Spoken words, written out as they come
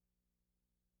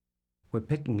We're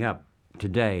picking up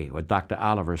today with Dr.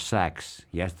 Oliver Sacks.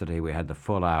 Yesterday we had the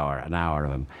full hour, an hour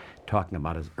of him, talking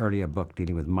about his earlier book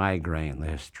dealing with migraine, the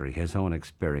history, his own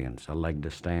experience, A Leg to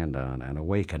Stand On, and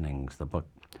Awakenings, the book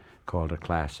called a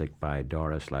classic by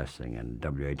Doris Lessing and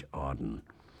W.H. Auden.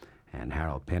 And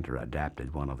Harold Pinter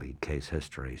adapted one of the case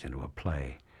histories into a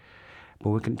play. But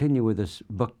we'll continue with this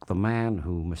book, The Man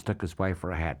Who Mistook His Wife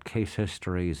for a Hat, case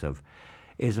histories of...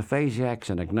 Is aphasiacs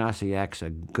and agnosiacs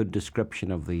a good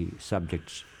description of the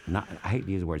subjects? I hate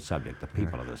to use the word subject, the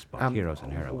people of this book, heroes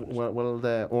and heroines. Well,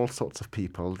 there are all sorts of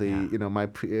people. There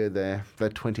are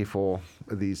 24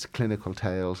 of these clinical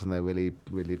tales, and they're really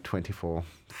 24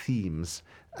 themes.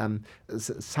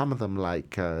 Some of them,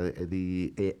 like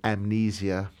the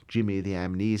amnesia, Jimmy the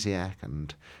amnesiac,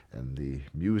 and the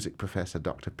music professor,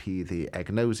 Dr. P, the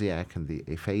agnosiac, and the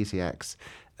aphasiacs.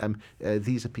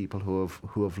 These are people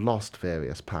who have lost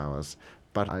various powers,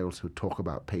 but I also talk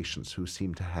about patients who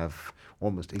seem to have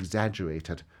almost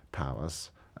exaggerated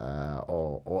powers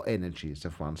or energies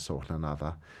of one sort or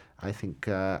another. I think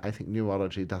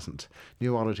neurology's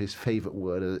favourite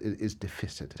word is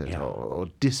deficit or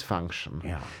dysfunction.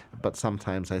 Yeah. But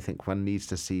sometimes I think one needs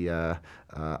to see a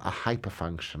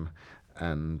hyperfunction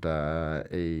and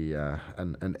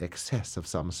an excess of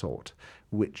some sort,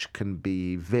 which can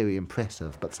be very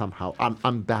impressive, but somehow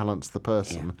unbalance the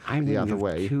person the other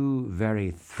way. Two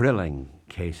very thrilling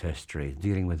case histories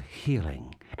dealing with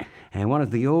healing. And one is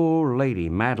the old lady,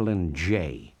 Madeline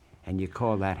J., and you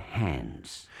call that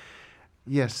hands.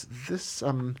 Yes, this,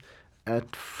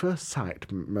 at first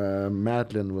sight,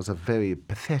 Madeline was a very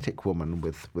pathetic woman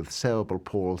with cerebral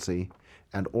palsy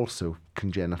and also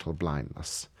congenital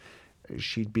blindness.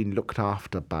 She'd been looked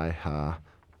after by her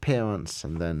parents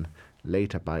and then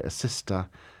later by a sister,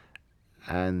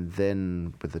 and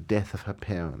then with the death of her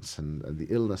parents and the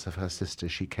illness of her sister,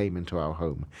 she came into our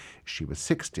home. She was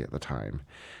 60 at the time.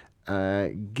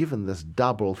 Given this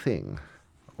double thing,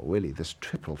 or really this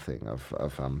triple thing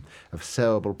of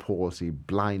cerebral palsy,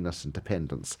 blindness and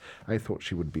dependence, I thought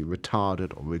she would be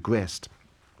retarded or regressed.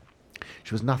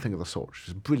 She was nothing of the sort.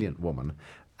 She was a brilliant woman,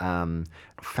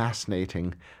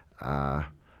 fascinating,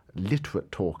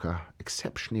 literate talker,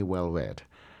 exceptionally well read.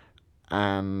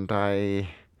 And I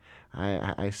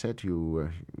said,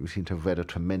 you seem to have read a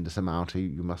tremendous amount.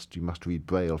 You must read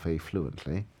Braille very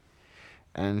fluently.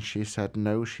 And she said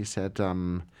no. She said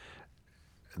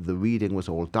the reading was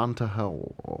all done to her,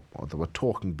 or there were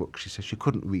talking books. She said she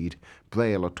couldn't read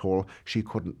Braille at all. She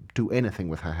couldn't do anything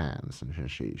with her hands,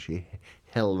 and she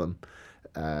held them.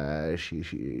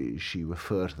 She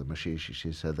referred to them as she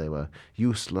said they were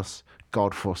useless,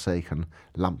 God-forsaken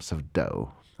lumps of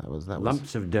dough.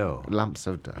 Lumps of dough. Lumps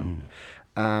of dough.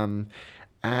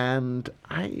 And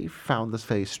I found this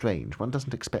very strange. One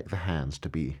doesn't expect the hands to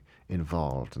be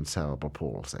involved in cerebral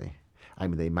palsy. I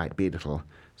mean, they might be a little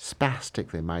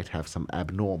spastic, they might have some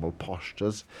abnormal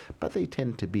postures, but they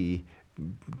tend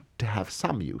to have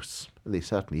some use. They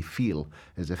certainly feel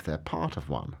as if they're part of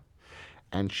one.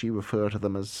 And she referred to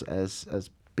them as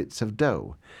bits of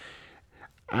dough.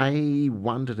 I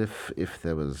wondered if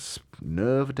there was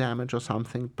nerve damage or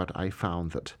something, but I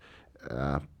found that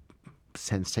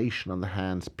sensation on the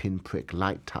hands, pinprick,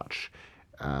 light touch,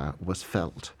 was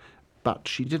felt. But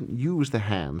she didn't use the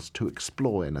hands to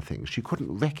explore anything. She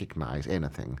couldn't recognize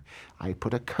anything. I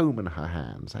put a comb in her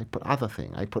hands. I put other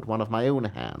things. I put one of my own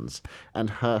hands, and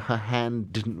her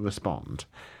hand didn't respond.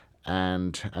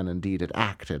 And indeed it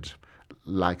acted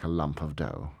like a lump of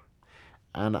dough.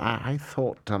 And I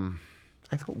thought,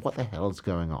 what the hell's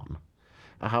going on?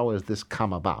 How has this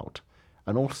come about?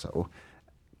 And also,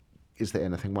 is there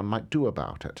anything one might do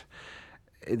about it?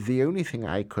 The only thing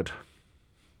I could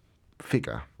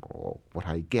figure, or what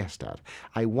I guessed at,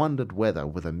 I wondered whether,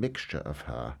 with a mixture of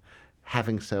her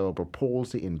having cerebral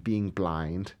palsy and being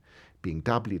blind, being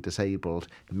doubly disabled,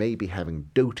 maybe having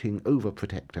doting,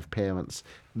 overprotective parents,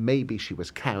 maybe she was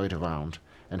carried around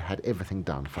and had everything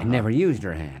done for her. And never used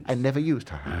her hands. And never used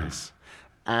her hands.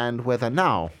 And whether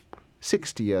now,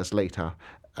 60 years later,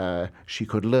 she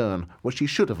could learn what she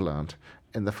should have learned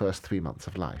in the first 3 months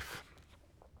of life.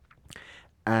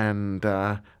 And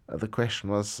the question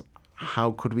was,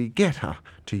 how could we get her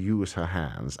to use her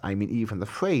hands? I mean, even the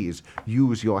phrase,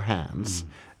 use your hands,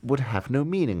 would have no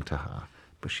meaning to her.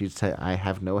 But she'd say, I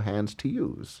have no hands to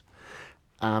use.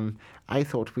 I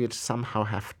thought we'd somehow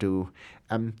have to...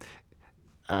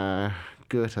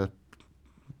 Goethe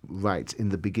writes, in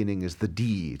the beginning is the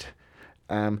deed.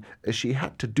 She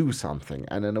had to do something,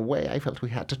 and in a way I felt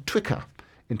we had to trick her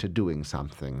into doing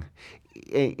something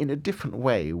in a different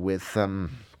way with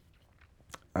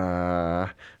I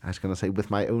was going to say, with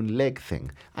my own leg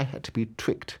thing. I had to be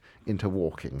tricked into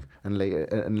walking and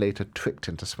later tricked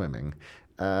into swimming.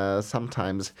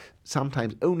 Sometimes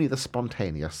only the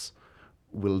spontaneous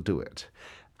will do it.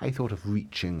 I thought of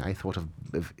reaching. I thought of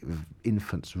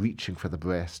infants reaching for the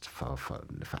breast for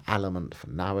aliment, for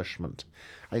nourishment.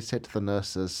 I said to the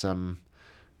nurses,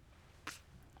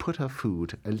 put her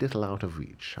food a little out of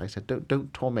reach. I said,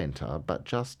 don't torment her, but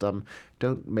just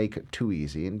don't make it too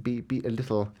easy and be a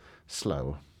little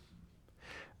slow.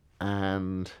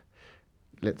 And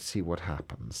let's see what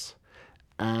happens.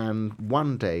 And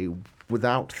one day,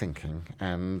 without thinking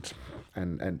and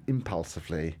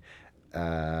impulsively,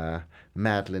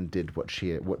 Madeline did what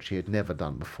she had never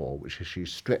done before, which is she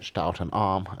stretched out an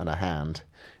arm and a hand,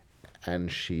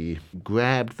 and she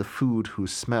grabbed the food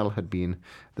whose smell had been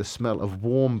the smell of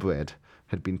warm bread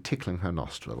had been tickling her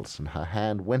nostrils, and her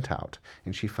hand went out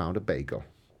and she found a bagel.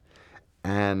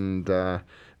 And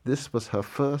this was her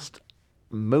first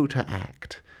motor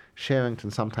act. Sherrington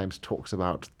sometimes talks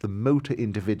about the motor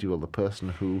individual, the person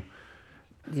who...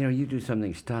 You know, you do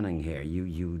something stunning here.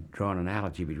 You draw an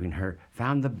analogy between her,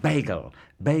 found the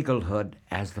bagelhood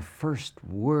as the first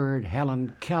word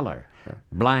Helen Keller,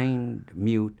 blind,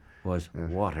 mute, was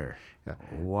water. Yeah.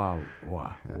 Wow,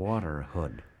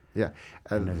 waterhood. Yeah,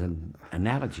 and there's an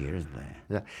analogy here, isn't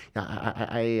there? Yeah.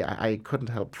 I couldn't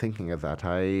help thinking of that.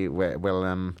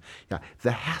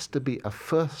 There has to be a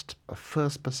first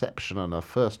perception and a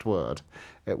first word.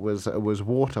 It was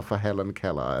water for Helen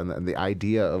Keller, and the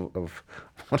idea of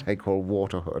what I call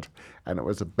waterhood, and it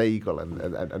was a bagel and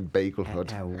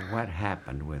bagelhood. What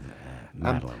happened with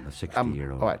Madeline, the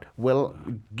 60-year-old? All right. Well,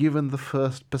 given the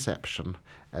first perception,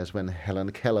 as when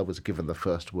Helen Keller was given the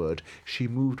first word, she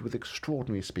moved with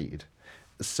extraordinary speed,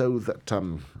 so that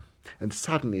and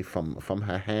suddenly from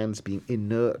her hands being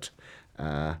inert,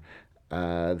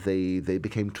 they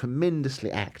became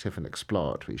tremendously active and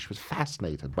exploratory. She was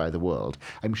fascinated by the world.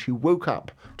 I mean, she woke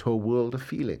up to a world of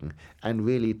feeling and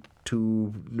really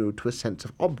to a sense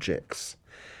of objects.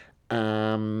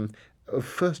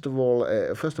 First of all,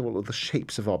 the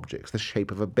shapes of objects. The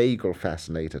shape of a bagel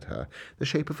fascinated her. The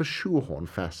shape of a shoehorn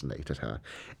fascinated her.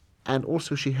 And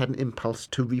also she had an impulse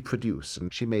to reproduce,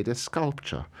 and she made a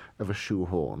sculpture of a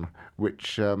shoehorn,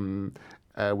 which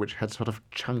had sort of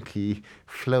chunky,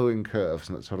 flowing curves,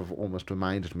 and it sort of almost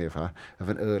reminded me of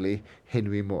an early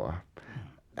Henry Moore.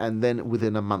 And then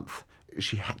within a month,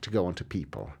 she had to go on to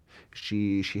people.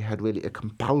 She had really a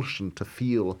compulsion to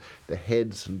feel the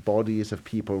heads and bodies of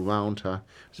people around her.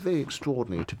 It was very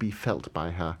extraordinary to be felt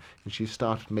by her. And she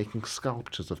started making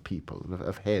sculptures of people,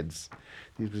 of heads.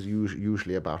 These was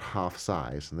usually about half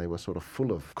size, and they were sort of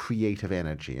full of creative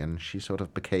energy. And she sort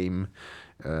of became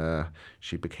our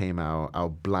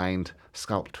blind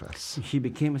sculptress. She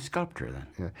became a sculptor then.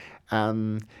 Yeah.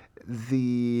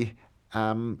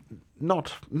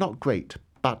 Not great,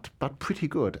 but pretty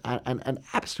good and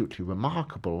absolutely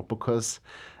remarkable, because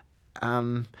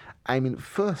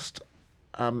first,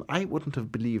 I wouldn't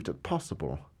have believed it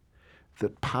possible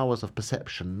that powers of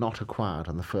perception not acquired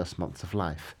in the first months of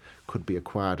life could be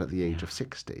acquired at the age of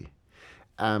 60.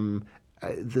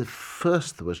 The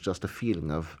first, there was just a feeling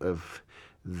of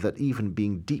that even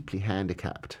being deeply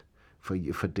handicapped for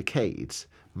decades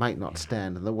might not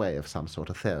stand in the way of some sort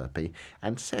of therapy.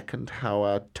 And second, how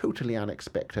a totally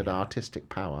unexpected artistic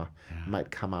power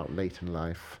might come out late in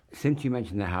life. Since you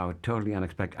mentioned how totally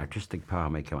unexpected artistic power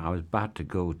may come, I was about to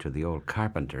go to the old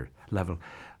Carpenter level.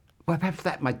 Well, perhaps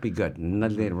that might be good, and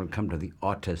then later we'll come to the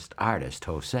artist,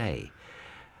 Jose.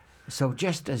 So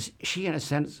just as she, in a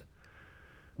sense,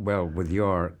 well, with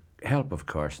your help, of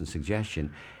course, and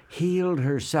suggestion, healed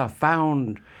herself,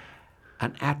 found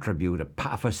an attribute,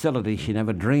 a facility she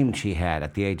never dreamed she had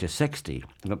at the age of 60.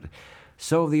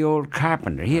 So the old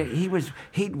Carpenter,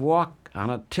 he'd walk on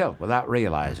a tilt without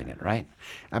realizing it, right?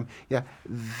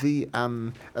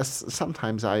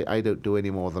 Sometimes I don't do any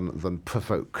more than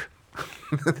provoke.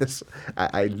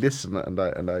 I listen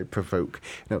and I provoke.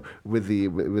 With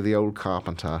the old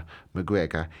Carpenter,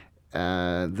 McGregor.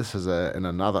 This is in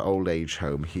another old age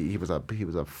home. He was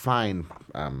a fine,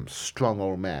 strong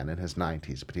old man in his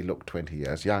 90s, but he looked 20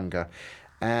 years younger.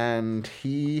 And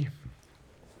I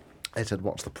said,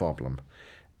 "What's the problem?"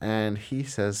 And he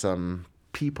says,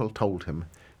 people told him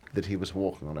that he was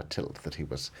walking on a tilt, that he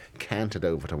was canted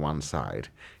over to one side.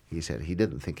 He said he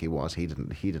didn't think he was. He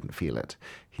didn't feel it.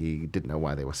 He didn't know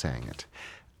why they were saying it.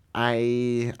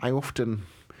 I often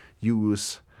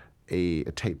use a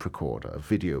tape recorder, a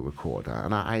video recorder,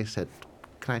 and I said,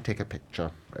 "Can I take a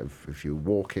picture of you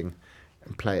walking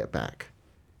and play it back?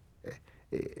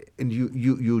 And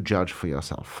you judge for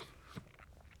yourself."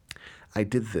 I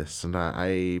did this, and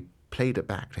I played it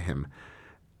back to him,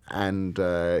 and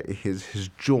his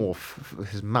jaw,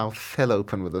 his mouth fell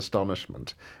open with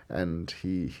astonishment, and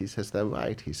he says, "They're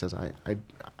right." He says, I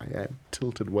am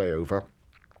tilted way over.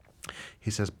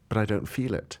 He says, "But I don't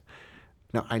feel it."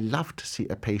 Now, I love to see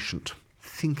a patient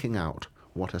thinking out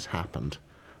what has happened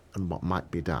and what might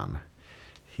be done.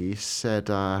 He said,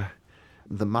 there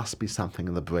must be something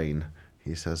in the brain,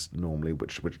 he says, normally,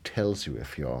 which tells you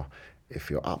if you're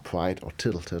upright or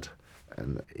tilted.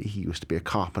 And he used to be a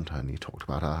carpenter, and he talked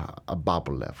about a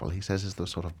bubble level. He says it's the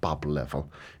sort of bubble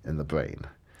level in the brain.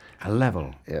 A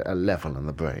level. A level in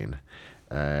the brain.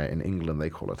 In England, they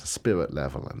call it a spirit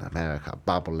level. In America, a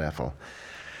bubble level.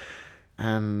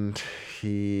 And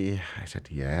I said,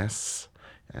 yes.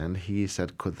 And he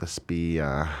said, could this be,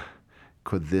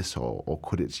 could this or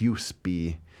could its use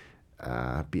be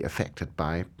affected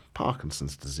by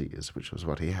Parkinson's disease, which was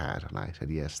what he had? And I said,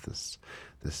 yes, this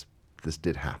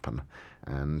did happen.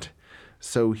 And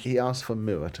so he asked for a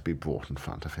mirror to be brought in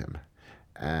front of him.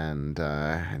 And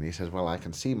he says, well, I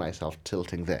can see myself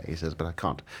tilting there. He says, but I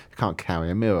can't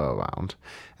carry a mirror around.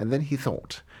 And then he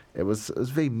thought, it was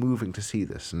very moving to see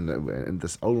this. And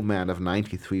this old man of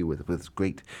 93 with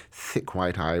great thick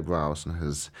white eyebrows and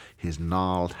his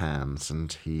gnarled hands.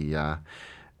 And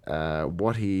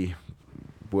what he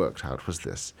worked out was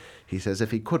this. He says,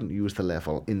 if he couldn't use the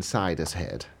level inside his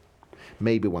head,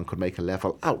 maybe one could make a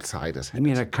level outside his head. You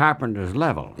mean a carpenter's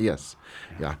level? Yes,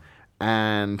 yeah.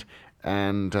 And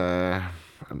I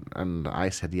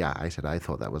said, yeah. I said I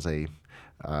thought that was a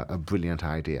brilliant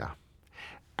idea,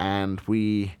 and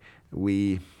we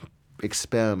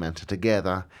experimented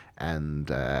together, and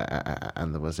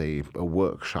there was a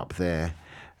workshop there,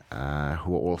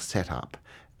 who were all set up,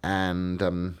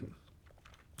 and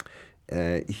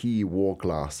he wore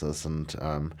glasses,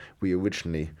 and we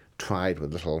originally tried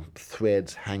with little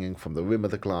threads hanging from the rim of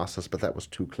the glasses, but that was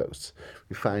too close.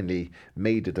 We finally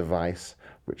made a device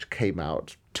which came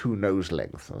out 2 nose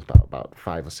lengths, about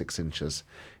 5 or 6 inches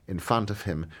in front of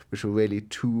him, which were really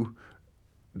 2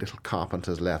 little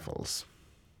carpenter's levels.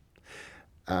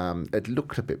 It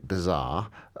looked a bit bizarre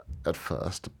at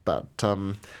first, but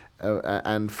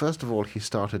and first of all he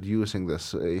started using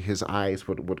this. His eyes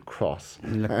would cross.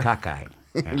 You look cockeyed.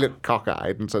 He looked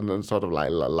cockeyed and sort of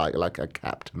like a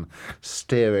captain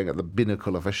staring at the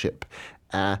binnacle of a ship.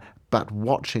 But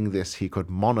watching this, he could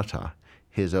monitor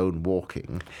his own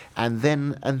walking, and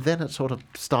then it sort of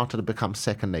started to become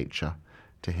second nature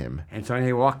to him. And so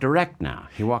he walked erect now.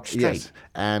 He walked straight. Yes,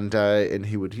 and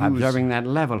he would use... Observing that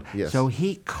level. Yes. So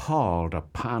he called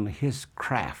upon his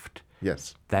craft.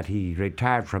 Yes. That he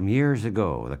retired from years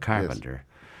ago, the carpenter.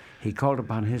 Yes. He called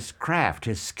upon his craft,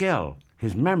 his skill,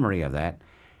 his memory of that,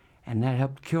 and that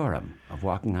helped cure him of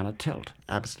walking on a tilt.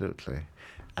 Absolutely.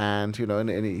 And,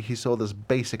 and he saw this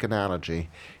basic analogy,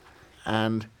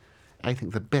 and I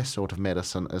think the best sort of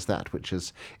medicine is that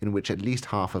in which at least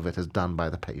half of it is done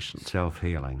by the patient.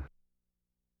 Self-healing.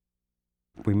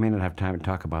 We may not have time to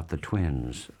talk about the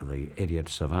twins, the idiot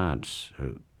savants,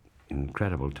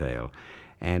 incredible tale,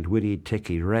 and Witty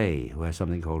Ticky Ray, who has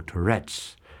something called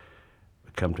Tourette's.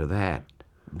 We'll come to that.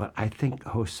 But I think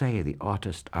Jose, the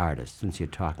autist artist, since you're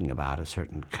talking about a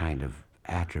certain kind of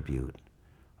attribute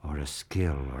or a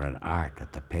skill or an art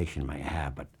that the patient may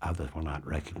have, but others will not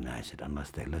recognize it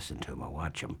unless they listen to him or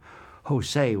watch him.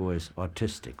 Jose was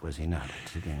autistic, was he not?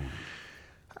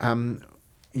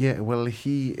 Yeah, well,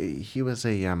 he was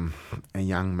a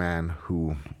young man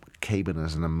who came in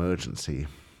as an emergency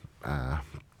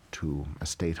to a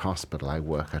state hospital I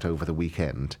work at over the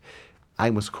weekend. I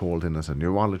was called in as a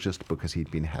neurologist because he'd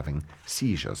been having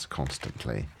seizures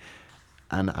constantly.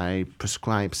 And I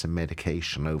prescribed some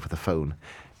medication over the phone,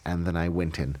 and then I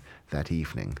went in that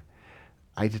evening.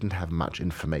 I didn't have much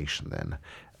information then.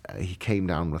 He came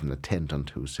down with an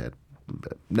attendant who said,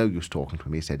 no use talking to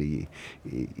him. He said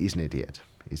he's an idiot.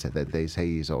 He said that they say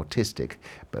he's autistic,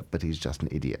 but he's just an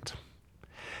idiot.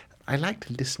 I like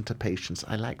to listen to patients.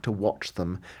 I like to watch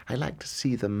them. I like to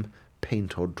see them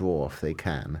paint or draw if they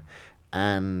can.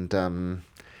 And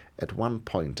at one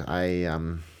point,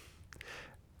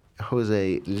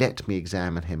 Jose let me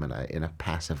examine him in a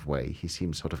passive way. He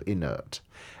seemed sort of inert.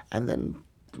 And then,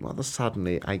 rather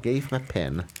suddenly, I gave him a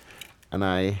pen, and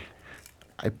I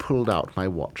pulled out my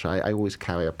watch. I always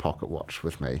carry a pocket watch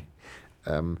with me.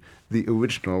 The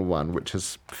original one, which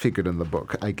is figured in the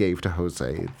book, I gave to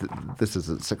Jose. This is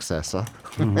its successor.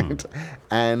 Right?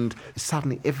 And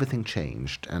suddenly everything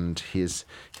changed, and his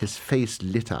face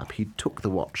lit up. He took the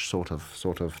watch sort of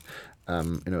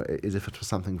as if it was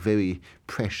something very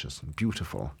precious and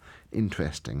beautiful,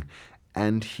 interesting,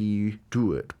 and he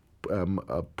drew it,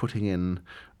 putting in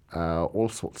all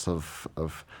sorts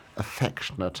of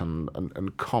affectionate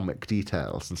and comic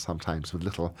details, and sometimes with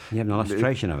little. You have an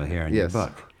illustration of it here in your Yes.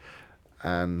 book.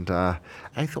 And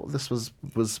I thought this was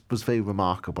very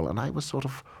remarkable, and I was sort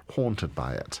of haunted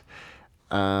by it.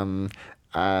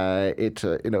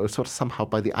 Sort of somehow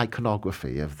by the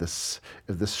iconography of this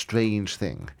strange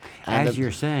thing. And As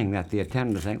you're saying that, the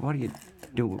attendant is saying, "What are you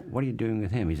doing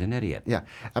with him? He's an idiot."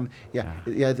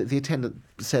 The attendant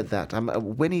said that.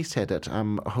 When he said it,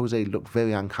 Jose looked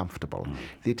very uncomfortable.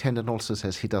 The attendant also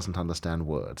says he doesn't understand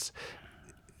words.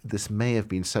 This may have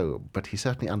been so, but he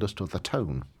certainly understood the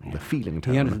tone, the feeling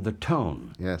tone. He understood the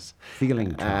tone. Yes.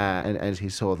 Feeling tone. And he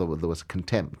saw there was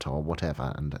contempt or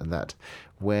whatever, and that.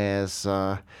 Whereas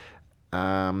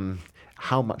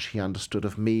how much he understood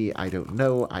of me, I don't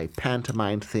know. I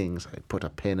pantomimed things. I put a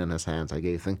pen in his hands. I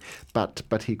gave things.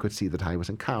 But he could see that I was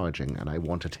encouraging, and I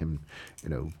wanted him,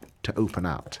 to open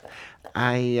out.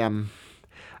 I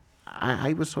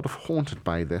was sort of haunted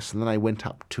by this, and then I went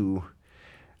up to.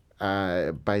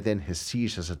 By then his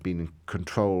seizures had been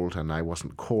controlled and I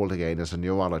wasn't called again as a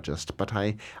neurologist, but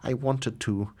I wanted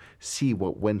to see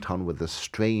what went on with this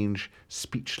strange,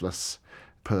 speechless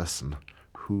person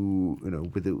who,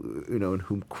 in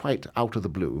whom quite out of the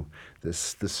blue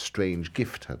this strange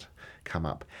gift had come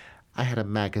up. I had a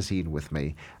magazine with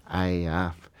me.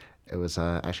 It was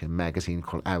actually a magazine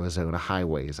called Arizona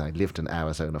Highways. I lived in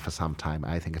Arizona for some time.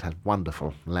 I think it had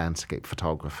wonderful landscape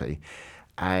photography.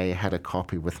 I had a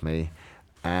copy with me,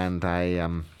 and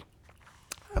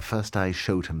first I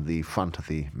showed him the front of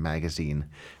the magazine,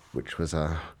 which was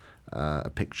a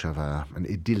picture of an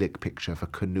idyllic picture of a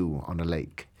canoe on a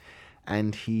lake,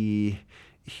 and he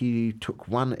took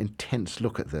one intense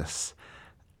look at this,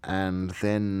 and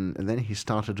then he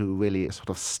started to really sort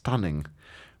of stunning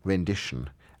rendition.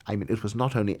 I mean, it was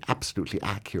not only absolutely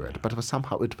accurate, but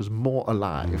it was more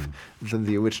alive than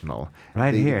the original.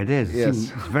 Here it is.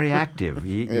 Yes. It's very active.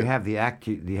 You have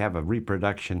you have a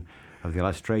reproduction of the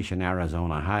illustration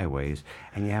Arizona Highways,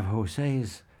 and you have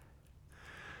Jose's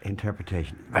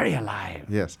interpretation. Very alive.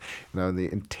 Yes. The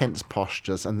intense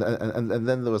postures, and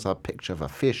then there was a picture of a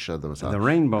fish, or there was the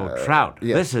rainbow trout.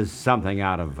 Yes. This is something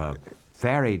out of a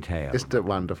fairy tale. Isn't it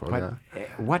wonderful? But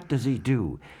what does he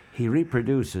do? He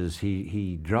reproduces,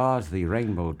 he draws the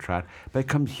rainbow trout,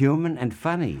 becomes human and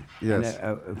funny, yes,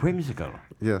 and whimsical.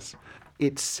 Yes.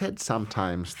 It's said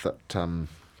sometimes that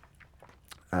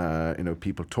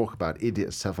people talk about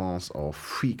idiot savants or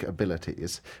freak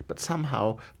abilities, but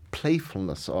somehow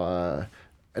playfulness or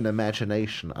an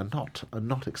imagination are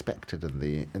not expected in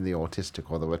the autistic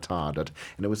or the retarded.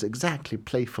 And it was exactly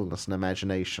playfulness and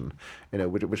imagination,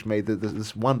 which made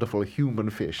this wonderful human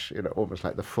fish, almost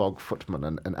like the frog footman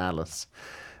and Alice.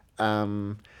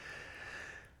 Some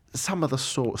of the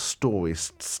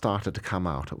stories started to come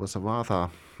out. It was a rather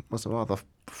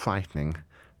frightening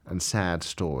and sad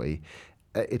story.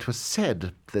 It was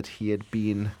said that he had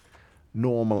been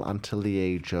normal until the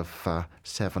age of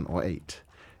 7 or 8.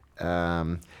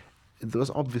 There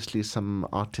was obviously some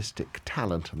artistic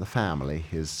talent in the family.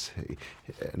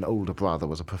 An older brother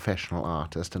was a professional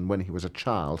artist, and when he was a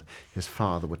child, his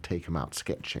father would take him out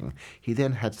sketching. He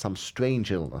then had some strange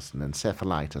illness, an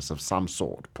encephalitis of some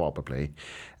sort, probably,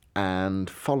 and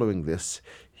following this,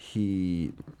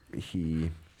 he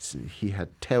had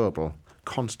terrible,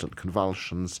 constant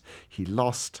convulsions. He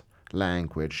lost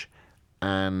language,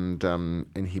 and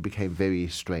he became very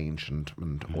strange and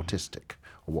autistic,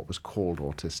 or what was called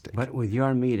autistic. But with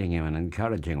your meeting him and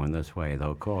encouraging him in this way,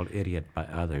 though called idiot by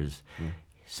others,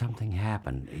 something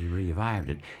happened. He revived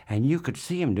it. And you could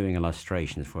see him doing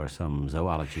illustrations for some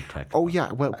zoology textbook. Oh,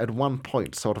 yeah. Well, at one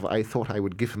point, I thought I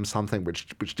would give him something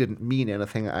which didn't mean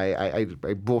anything. I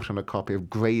brought him a copy of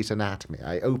Gray's Anatomy.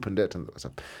 I opened it, and there was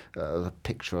a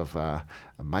picture of a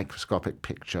microscopic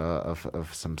picture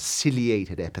of some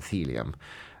ciliated epithelium.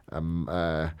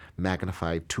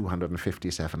 Magnified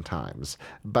 257 times,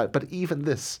 but even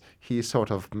this he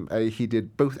he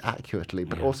did both accurately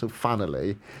but also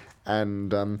funnily,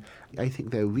 and I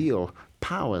think there are real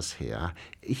powers here.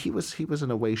 He was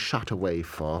in a way shut away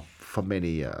for many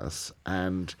years,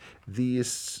 and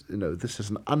this is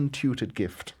an untutored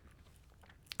gift.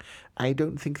 I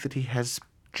don't think that he has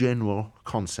general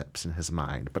concepts in his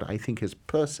mind, but I think his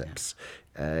percepts,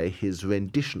 his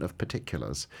rendition of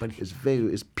particulars,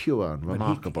 is pure and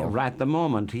remarkable. At the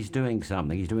moment, he's doing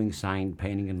something. He's doing sign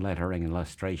painting and lettering and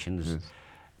illustrations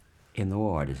in the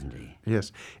ward, isn't he?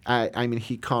 Yes. I mean,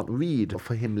 he can't read.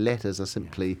 For him, letters are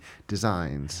simply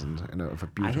designs and of a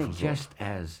beautiful I think just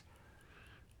as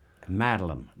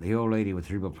Madeline, the old lady with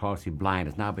cerebral palsy blind,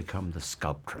 has now become the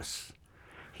sculptress,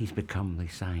 he's become the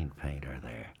sign painter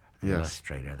there. Yes.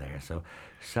 illustrator there. So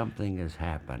something is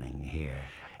happening here.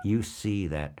 You see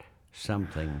that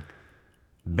something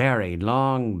buried,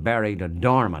 long buried or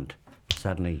dormant,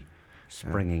 suddenly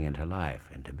springing into life,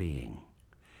 into being.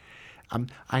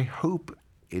 I hope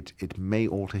it may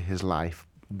alter his life,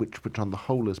 which on the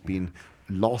whole has been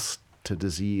lost to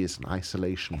disease and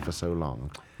isolation for so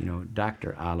long. You know,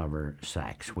 Dr. Oliver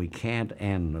Sacks, we can't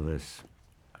end this.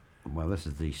 Well, this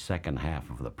is the second half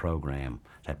of the program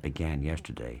that began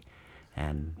yesterday.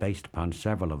 And based upon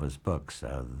several of his books,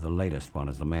 the latest one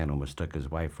is The Man Who Mistook His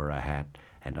Wife for a Hat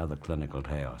and Other Clinical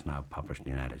Tales, now published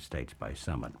in the United States by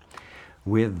Summit.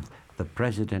 With the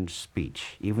president's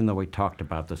speech, even though we talked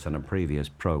about this in a previous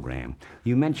program,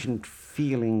 you mentioned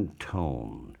feeling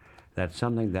tone. That's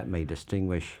something that may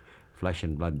distinguish flesh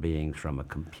and blood beings from a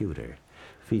computer.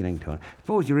 Feeling tone.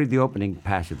 Suppose you read the opening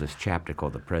passage of this chapter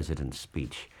called The President's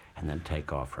Speech, and then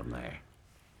take off from there.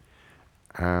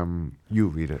 You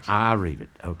read it. I'll read it.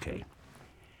 Okay.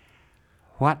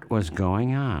 What was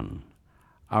going on?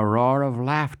 A roar of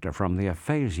laughter from the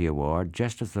aphasia ward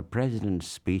just as the president's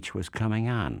speech was coming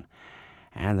on,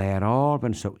 and they had all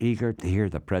been so eager to hear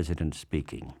the president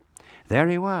speaking. There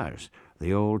he was,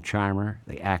 the old charmer,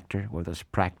 the actor with his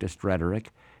practiced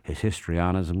rhetoric, his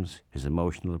histrionisms, his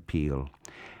emotional appeal,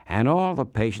 and all the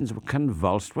patients were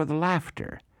convulsed with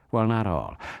laughter. Well, not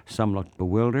all. Some looked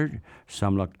bewildered,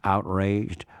 some looked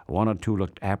outraged, one or two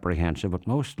looked apprehensive, but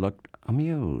most looked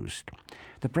amused.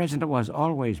 The president was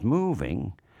always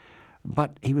moving,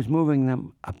 but he was moving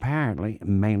them, apparently,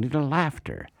 mainly to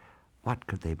laughter. What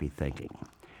could they be thinking?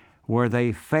 Were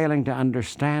they failing to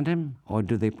understand him, or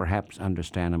do they perhaps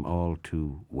understand him all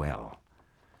too well?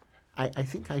 I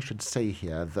think I should say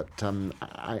here that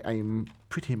I'm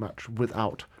pretty much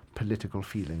without political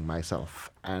feeling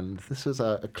myself, and this is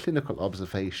a clinical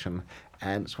observation,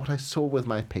 and it's what I saw with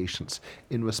my patients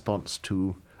in response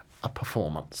to a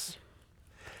performance.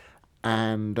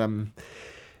 And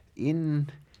in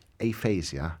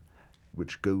aphasia,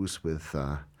 which goes with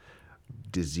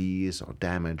disease or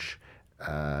damage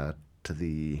to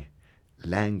the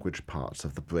language parts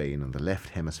of the brain and the left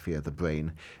hemisphere of the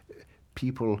brain,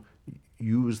 people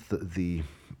use the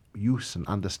use and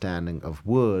understanding of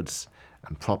words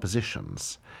and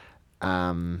propositions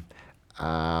while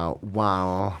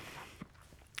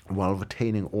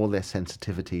retaining all their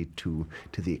sensitivity to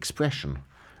the expression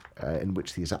in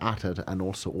which these are uttered, and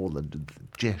also all the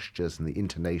gestures and the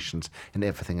intonations and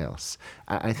everything else.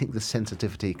 I think the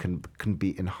sensitivity can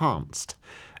be enhanced.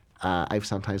 I've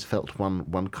sometimes felt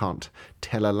one can't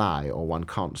tell a lie, or one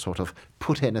can't sort of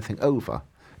put anything over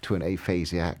to an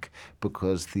aphasiac,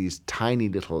 because these tiny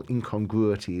little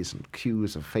incongruities and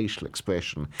cues of facial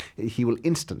expression he will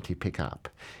instantly pick up.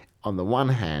 On the one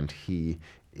hand, he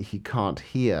can't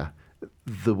hear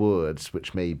the words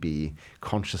which may be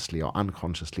consciously or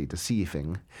unconsciously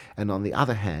deceiving, and on the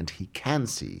other hand, he can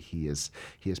see. He is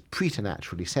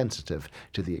preternaturally sensitive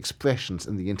to the expressions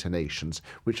and the intonations,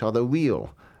 which are the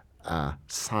real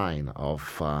sign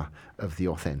of the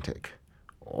authentic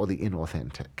or the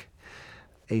inauthentic.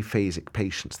 Aphasic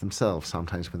patients themselves,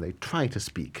 sometimes when they try to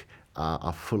speak,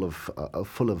 are full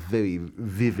of very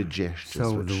vivid gestures.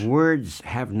 So the words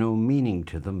have no meaning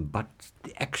to them, but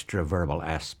the extraverbal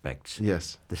aspects.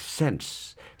 Yes. The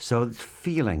sense. So it's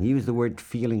feeling. Use the word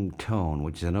feeling tone,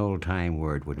 which is an old-time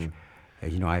word, which,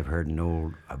 I've heard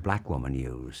a black woman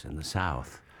use in the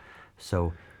South.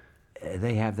 So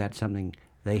they have that something.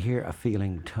 They hear a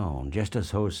feeling tone, just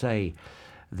as Jose,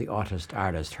 the artist,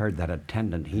 heard that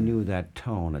attendant. He knew that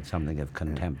tone had something of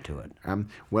contempt to it.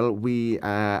 Well, we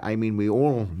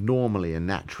all normally and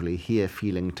naturally hear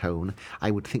feeling tone. I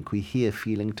would think we hear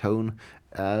feeling tone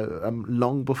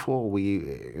long before we,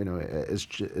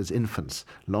 as infants,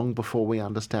 long before we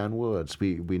understand words.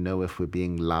 We know if we're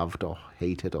being loved or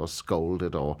hated or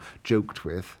scolded or joked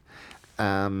with.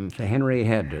 So Henry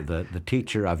Head, the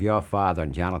teacher of your father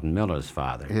and Jonathan Miller's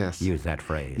father, yes, used that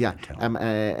phrase. Yeah,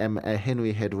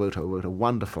 Henry Head wrote a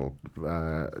wonderful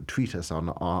treatise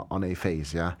on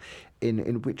aphasia,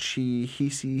 in which he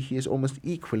is almost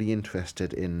equally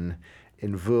interested in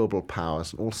verbal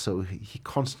powers, and also he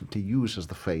constantly uses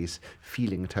the phrase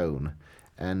feeling tone,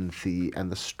 and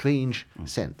the strange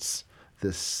sense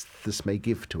this may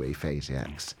give to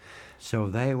aphasiacs. So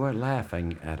they were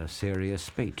laughing at a serious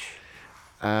speech.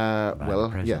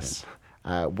 Well, yes.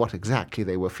 What exactly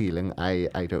they were feeling,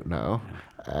 I don't know.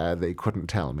 They couldn't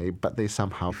tell me, but they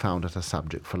somehow found it a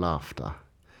subject for laughter.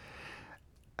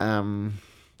 Now,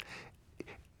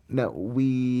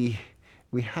 we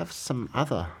have some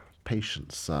other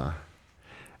patients on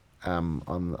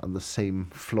the same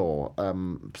floor.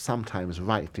 Sometimes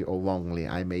rightly or wrongly,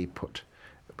 I may put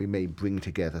we may bring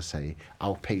together, say,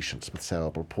 our patients with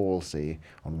cerebral palsy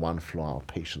on one floor, our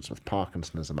patients with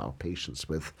Parkinsonism, our patients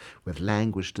with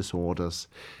language disorders.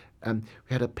 We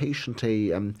had a patient,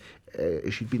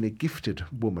 she'd been a gifted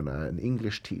woman, an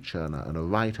English teacher and a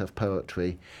writer of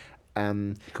poetry.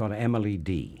 Called Emily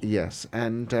D. Yes,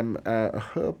 and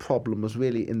her problem was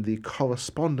really in the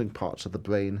corresponding parts of the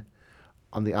brain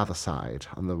on the other side,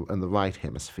 on the right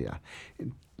hemisphere.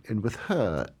 And with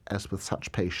her, as with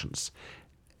such patients,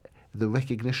 the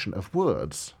recognition of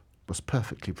words was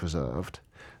perfectly preserved,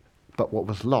 but what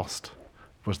was lost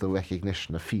was the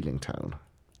recognition of feeling tone.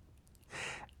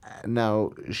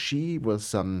 Now, she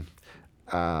was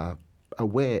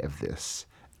aware of this,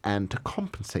 and to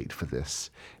compensate for this,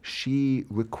 she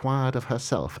required of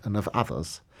herself and of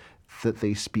others that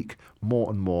they speak more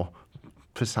and more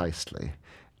precisely.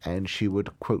 And she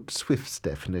would quote Swift's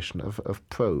definition of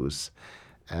prose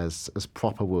as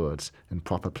proper words in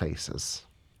proper places.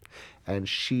 And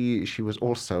she was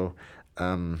also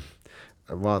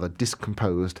rather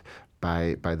discomposed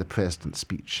by the president's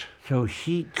speech. So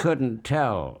she couldn't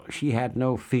tell. She had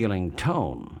no feeling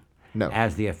tone, No.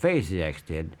 as the aphasiacs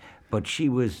did, but she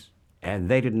was, and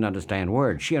they didn't understand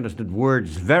words. She understood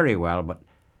words very well, but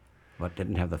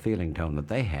didn't have the feeling tone that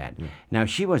they had. Yeah. Now,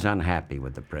 she was unhappy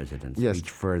with the president's speech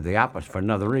for the opposite, for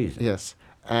another reason. Yes,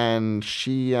 and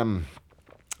she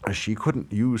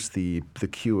couldn't use the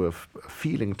cue of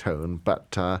feeling tone,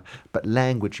 but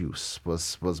language use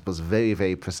was very,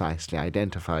 very precisely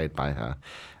identified by her.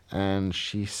 And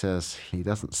she says he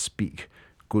doesn't speak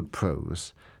good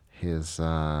prose. His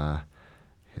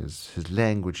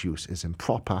language use is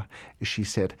improper. She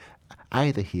said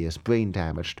either he is brain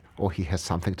damaged or he has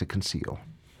something to conceal.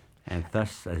 And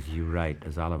thus, as you write,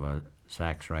 as Oliver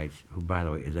Sacks writes, who, by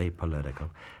the way, is apolitical,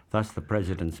 thus the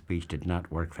president's speech did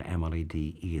not work for Emily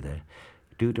D. either,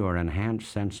 due to her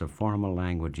enhanced sense of formal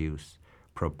language use,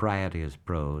 propriety as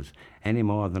prose, any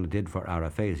more than it did for our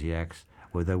aphasiacs,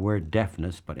 with a word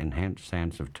deafness but enhanced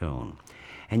sense of tone.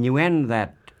 And you end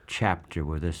that chapter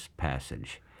with this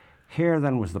passage. Here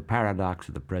then was the paradox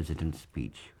of the president's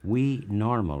speech. We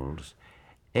normals,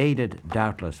 aided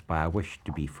doubtless by a wish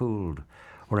to be fooled,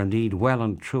 were indeed well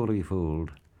and truly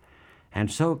fooled,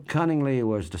 and so cunningly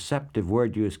was deceptive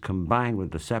word use combined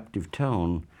with deceptive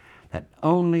tone that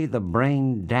only the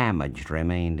brain damaged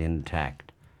remained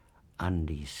intact,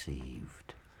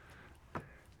 undeceived.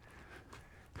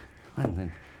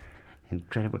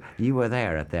 Incredible. You were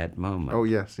there at that moment. Oh,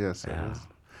 yes.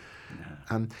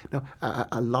 No,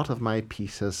 a lot of my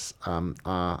pieces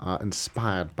are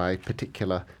inspired by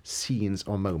particular scenes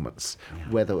or moments,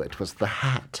 whether it was the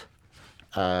hat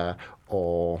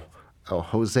or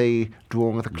Jose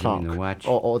drawing the clock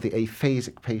or the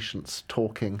aphasic patients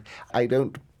talking. I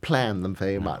don't plan them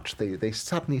very much. They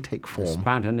suddenly take form. The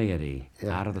spontaneity.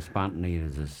 Out of the spontaneity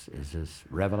is this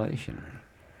revelation.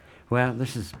 Well,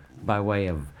 this is by way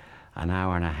of an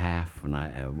hour and a half,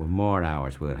 and more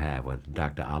hours we'll have with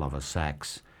Dr. Oliver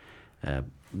Sacks.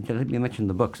 You mentioned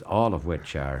the books, all of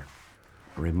which are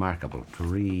remarkable to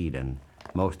read, and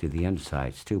mostly the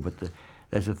insights too. But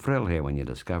there's a thrill here when you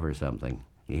discover something.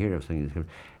 You hear of things,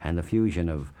 and the fusion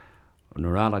of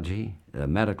neurology, the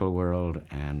medical world,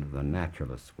 and the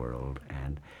naturalist world,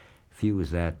 and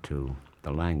fuse that to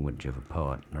the language of a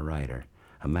poet and a writer.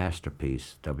 A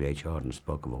masterpiece. W.H. Auden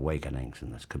spoke of awakenings,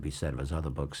 and this could be said of his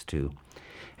other books too.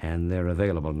 And they're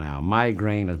available now.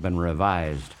 Migraine has been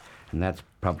revised, and that's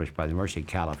published by the University of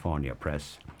California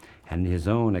Press. And his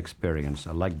own experience,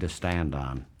 A Leg to Stand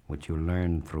On, which you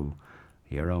learn through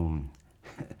your own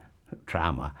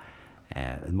trauma.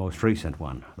 The most recent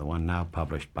one, the one now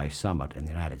published by Summit in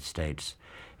the United States,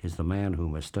 is The Man Who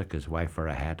Mistook His Wife for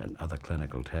a Hat and Other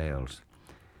Clinical Tales,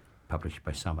 published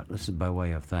by Summit. This is by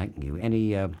way of thanking you.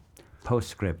 Any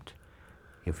postscript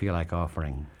you feel like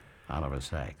offering Oliver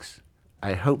Sacks?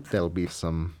 I hope there'll be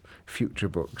some future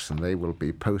books, and they will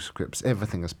be postscripts.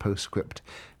 Everything is postscript.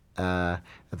 At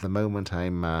the moment,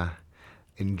 I'm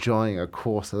enjoying a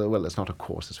course. Well, it's not a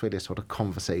course. It's really a sort of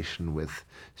conversation with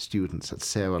students at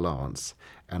Sarah Lawrence,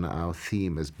 and our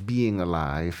theme is being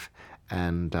alive.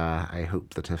 And I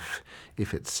hope that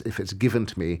if it's given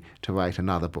to me to write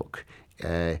another book,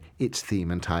 its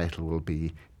theme and title will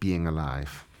be Being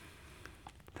Alive.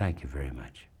 Thank you very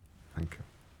much. Thank you.